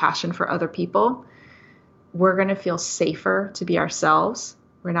and compassion for other people, we're going to feel safer to be ourselves.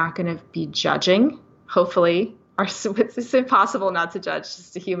 We're not going to be judging. Hopefully, it's impossible not to judge, it's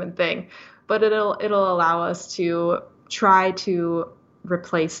just a human thing. But it'll allow us to try to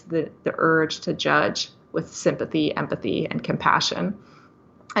replace the urge to judge with sympathy, empathy, and compassion.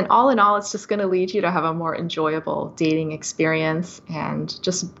 And all in all, it's just going to lead you to have a more enjoyable dating experience, and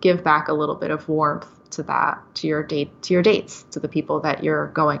just give back a little bit of warmth to that, to your dates, to the people that you're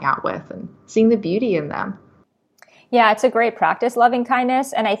going out with, and seeing the beauty in them. Yeah, it's a great practice, loving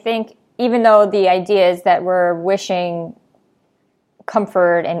kindness. And I think even though the idea is that we're wishing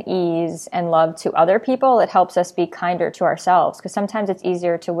comfort and ease and love to other people, it helps us be kinder to ourselves, because sometimes it's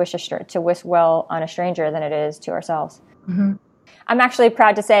easier to wish well on a stranger than it is to ourselves. Mm-hmm. I'm actually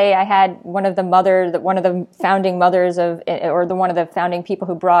proud to say I had one of the founding mothers one of the founding people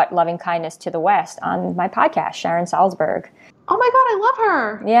who brought loving kindness to the West on my podcast, Sharon Salzberg. Oh my God, I love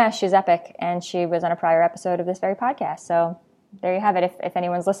her. Yeah, she's epic. And she was on a prior episode of this very podcast. So there you have it. If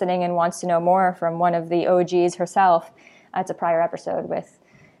anyone's listening and wants to know more from one of the OGs herself, it's a prior episode with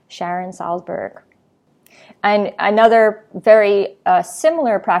Sharon Salzberg. And another very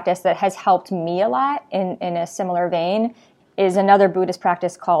similar practice that has helped me a lot in a similar vein is another Buddhist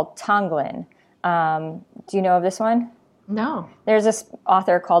practice called Tonglen. Do you know of this one? No. There's this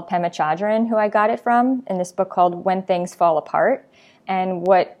author called Pema Chodron who I got it from in this book called When Things Fall Apart. And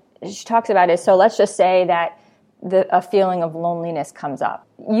what she talks about is, so let's just say that a feeling of loneliness comes up.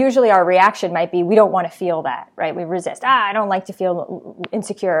 Usually our reaction might be, we don't want to feel that, right? We resist. I don't like to feel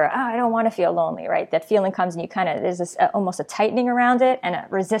insecure. I don't want to feel lonely, right? That feeling comes and you there's this almost a tightening around it and a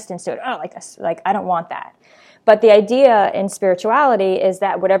resistance to it. Like I don't want that. But the idea in spirituality is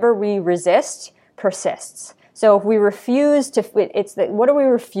that whatever we resist persists. So if we refuse to, what are we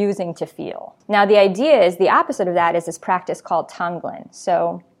refusing to feel? Now the idea is, the opposite of that is this practice called Tonglen.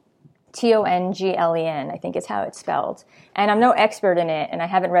 So Tonglen, I think is how it's spelled. And I'm no expert in it, and I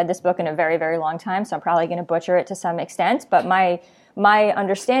haven't read this book in a very, very long time, so I'm probably going to butcher it to some extent. But my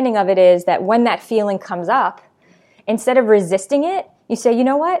understanding of it is that when that feeling comes up, instead of resisting it, you say, you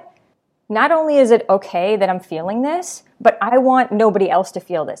know what? Not only is it okay that I'm feeling this, but I want nobody else to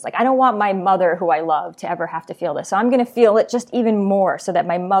feel this. Like, I don't want my mother, who I love, to ever have to feel this. So I'm going to feel it just even more so that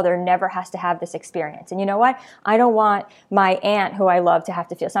my mother never has to have this experience. And you know what? I don't want my aunt, who I love, to have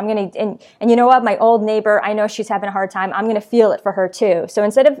to feel. So I'm going to, and you know what? My old neighbor, I know she's having a hard time. I'm going to feel it for her too. So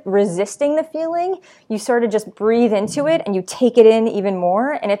instead of resisting the feeling, you sort of just breathe into it and you take it in even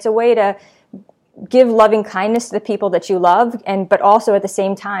more. And it's a way to give loving kindness to the people that you love, but also at the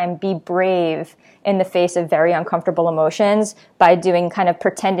same time be brave in the face of very uncomfortable emotions by doing kind of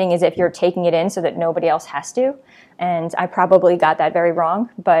pretending as if you're taking it in so that nobody else has to. And I probably got that very wrong,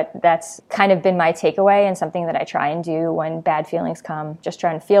 but that's kind of been my takeaway and something that I try and do when bad feelings come. Just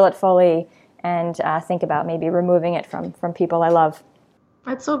try and feel it fully and think about maybe removing it from people I love.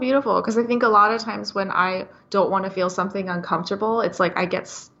 That's so beautiful, because I think a lot of times when I don't want to feel something uncomfortable, it's like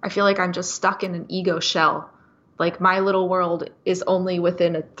I feel like I'm just stuck in an ego shell. Like my little world is only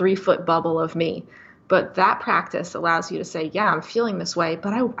within a 3-foot bubble of me. But that practice allows you to say, yeah, I'm feeling this way,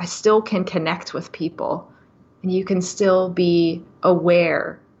 but I still can connect with people. And you can still be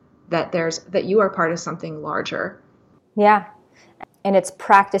aware that you are part of something larger. Yeah. And it's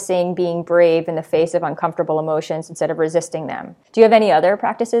practicing being brave in the face of uncomfortable emotions instead of resisting them. Do you have any other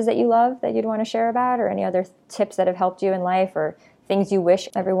practices that you love that you'd want to share about, or any other tips that have helped you in life, or things you wish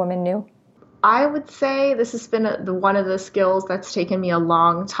every woman knew? I would say this has been one of the skills that's taken me a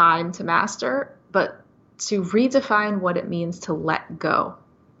long time to master, but to redefine what it means to let go.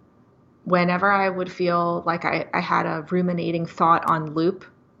 Whenever I would feel like I had a ruminating thought on loop,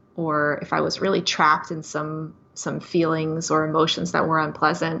 or if I was really trapped in some feelings or emotions that were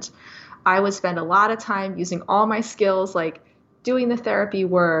unpleasant, I would spend a lot of time using all my skills, like doing the therapy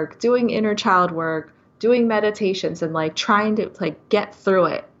work, doing inner child work, doing meditations, and like trying to like get through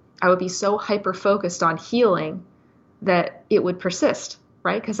it. I would be so hyper focused on healing that it would persist,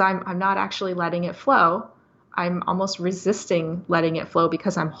 right? Because I'm not actually letting it flow. I'm almost resisting letting it flow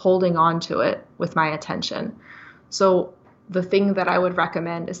because I'm holding on to it with my attention. So the thing that I would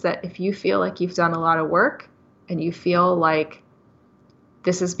recommend is that if you feel like you've done a lot of work and you feel like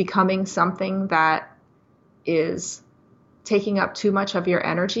this is becoming something that is taking up too much of your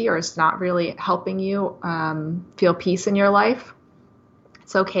energy or is not really helping you feel peace in your life,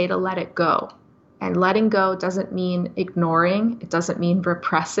 it's okay to let it go. And letting go doesn't mean ignoring. It doesn't mean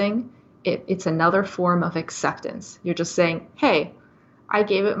repressing. It's another form of acceptance. You're just saying, hey, I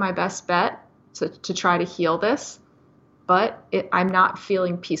gave it my best bet to try to heal this, but I'm not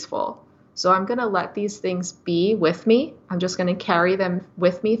feeling peaceful. So I'm going to let these things be with me. I'm just going to carry them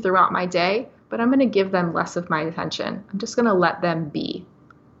with me throughout my day, but I'm going to give them less of my attention. I'm just going to let them be.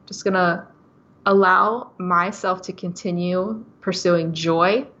 Just going to allow myself to continue pursuing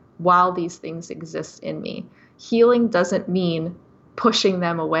joy while these things exist in me. Healing doesn't mean pushing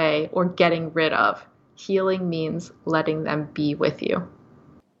them away or getting rid of. Healing means letting them be with you.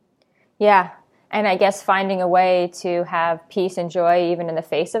 Yeah. And I guess finding a way to have peace and joy even in the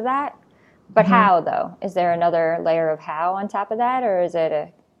face of that. But how, though? Is there another layer of how on top of that, or is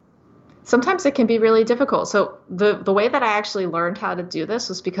it Sometimes it can be really difficult. So the way that I actually learned how to do this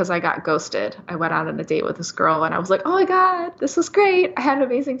was because I got ghosted. I went out on a date with this girl and I was like, oh my God, this was great. I had an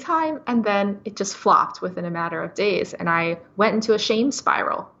amazing time. And then it just flopped within a matter of days. And I went into a shame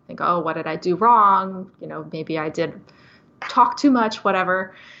spiral. Think, oh, what did I do wrong? Maybe I did talk too much,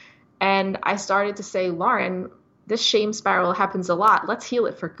 whatever. And I started to say, Lauren, this shame spiral happens a lot. Let's heal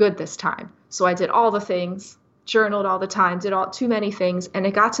it for good this time. So I did all the things, journaled all the time, did too many things. And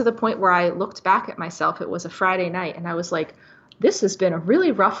it got to the point where I looked back at myself. It was a Friday night. And I was like, this has been a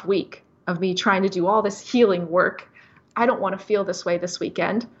really rough week of me trying to do all this healing work. I don't want to feel this way this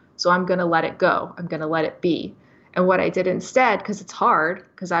weekend. So I'm going to let it go. I'm going to let it be. And what I did instead, because it's hard,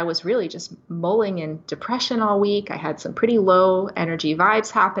 because I was really just mulling in depression all week. I had some pretty low energy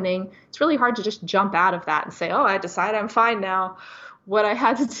vibes happening. It's really hard to just jump out of that and say, oh, I decide I'm fine now. What I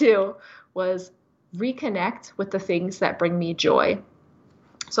had to do was reconnect with the things that bring me joy.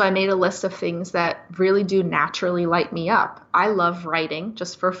 So I made a list of things that really do naturally light me up. I love writing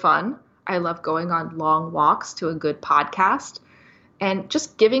just for fun. I love going on long walks to a good podcast and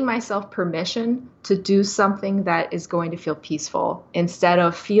just giving myself permission to do something that is going to feel peaceful instead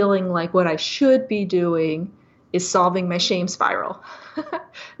of feeling like what I should be doing is solving my shame spiral.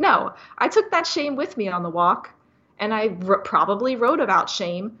 No, I took that shame with me on the walk. And I probably wrote about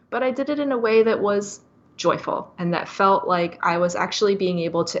shame, but I did it in a way that was joyful and that felt like I was actually being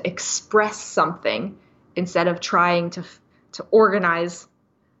able to express something instead of trying to organize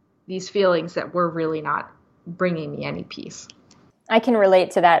these feelings that were really not bringing me any peace. I can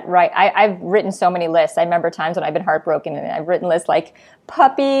relate to that, right? I've written so many lists. I remember times when I've been heartbroken and I've written lists like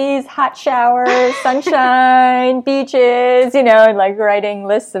puppies, hot showers, sunshine, beaches, and like writing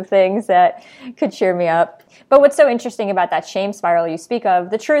lists of things that could cheer me up. But what's so interesting about that shame spiral you speak of,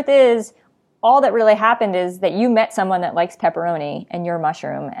 the truth is all that really happened is that you met someone that likes pepperoni and you're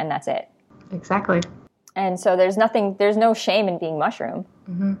mushroom, and that's it. Exactly. And so there's no shame in being mushroom.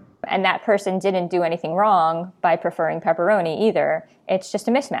 Mm-hmm. And that person didn't do anything wrong by preferring pepperoni either. It's just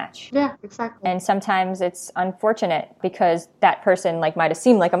a mismatch. Yeah, exactly. And sometimes it's unfortunate because that person might have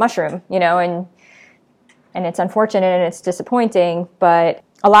seemed like a mushroom, and it's unfortunate and it's disappointing. But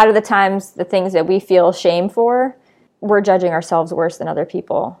a lot of the times the things that we feel shame for, we're judging ourselves worse than other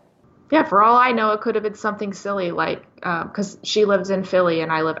people. Yeah, for all I know, it could have been something silly like, because she lives in Philly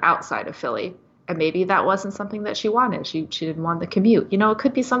and I live outside of Philly. And maybe that wasn't something that she wanted. She didn't want the commute. It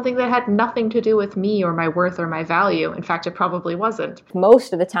could be something that had nothing to do with me or my worth or my value. In fact, it probably wasn't.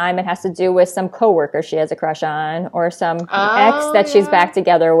 Most of the time, it has to do with some coworker she has a crush on, or some ex that she's back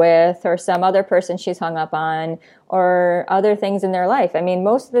together with, or some other person she's hung up on, or other things in their life. I mean,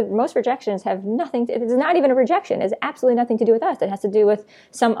 most rejections have nothing to, it's not even a rejection. It's absolutely nothing to do with us. It has to do with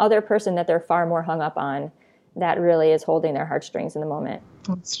some other person that they're far more hung up on that really is holding their heartstrings in the moment.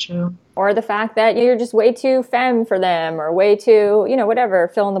 That's true. Or the fact that you're just way too femme for them, or way too, whatever,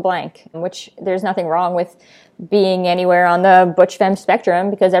 fill in the blank, which there's nothing wrong with being anywhere on the butch femme spectrum,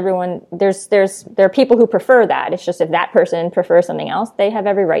 because everyone, there are people who prefer that. It's just if that person prefers something else, they have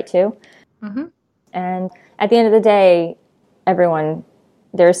every right to. Mm-hmm. And at the end of the day,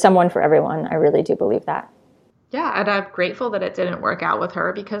 there's someone for everyone. I really do believe that. Yeah, and I'm grateful that it didn't work out with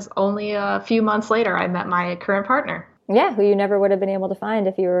her because only a few months later I met my current partner. Yeah, who you never would have been able to find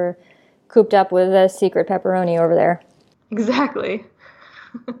if you were cooped up with a secret pepperoni over there. Exactly.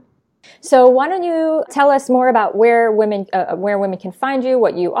 So why don't you tell us more about where women can find you,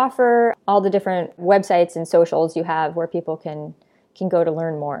 what you offer, all the different websites and socials you have where people can go to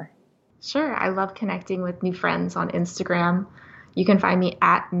learn more. Sure. I love connecting with new friends on Instagram. You can find me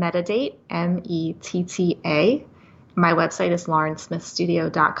at Mettadate, METTA. My website is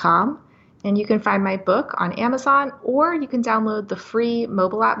laurensmithstudio.com. And you can find my book on Amazon, or you can download the free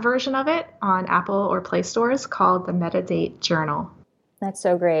mobile app version of it on Apple or Play stores called the Metadate Journal. That's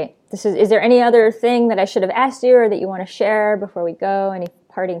so great. Is there any other thing that I should have asked you or that you want to share before we go? Any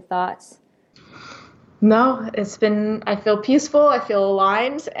parting thoughts? No, I feel peaceful, I feel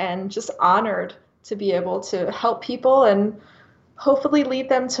aligned, and just honored to be able to help people and hopefully lead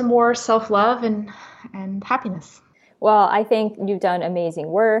them to more self-love and happiness. Well, I think you've done amazing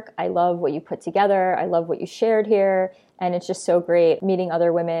work. I love what you put together. I love what you shared here. And it's just so great meeting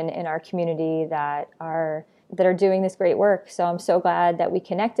other women in our community that are doing this great work. So I'm so glad that we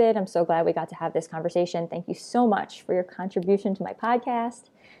connected. I'm so glad we got to have this conversation. Thank you so much for your contribution to my podcast.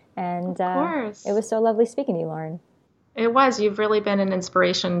 And of course. It was so lovely speaking to you, Lauren. It was. You've really been an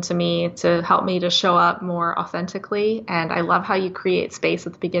inspiration to me to help me to show up more authentically. And I love how you create space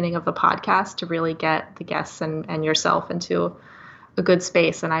at the beginning of the podcast to really get the guests and yourself into a good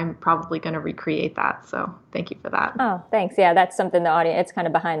space. And I'm probably going to recreate that. So thank you for that. Oh, thanks. Yeah, that's something the audience, it's kind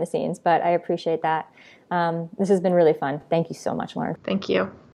of behind the scenes, but I appreciate that. This has been really fun. Thank you so much, Lauren. Thank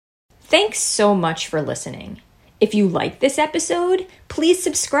you. Thanks so much for listening. If you like this episode, please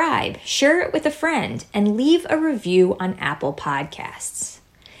subscribe, share it with a friend, and leave a review on Apple Podcasts.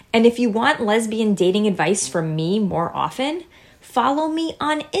 And if you want lesbian dating advice from me more often, follow me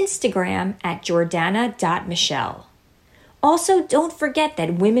on Instagram at jordana.michelle. Also, don't forget that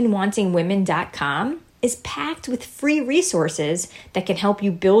womenwantingwomen.com is packed with free resources that can help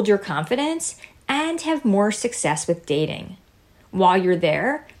you build your confidence and have more success with dating. While you're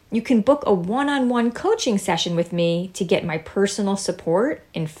there, you can book a one-on-one coaching session with me to get my personal support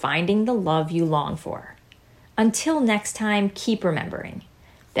in finding the love you long for. Until next time, keep remembering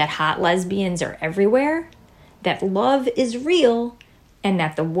that hot lesbians are everywhere, that love is real, and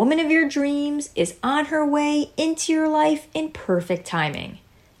that the woman of your dreams is on her way into your life in perfect timing.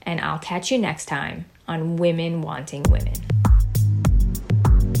 And I'll catch you next time on Women Wanting Women.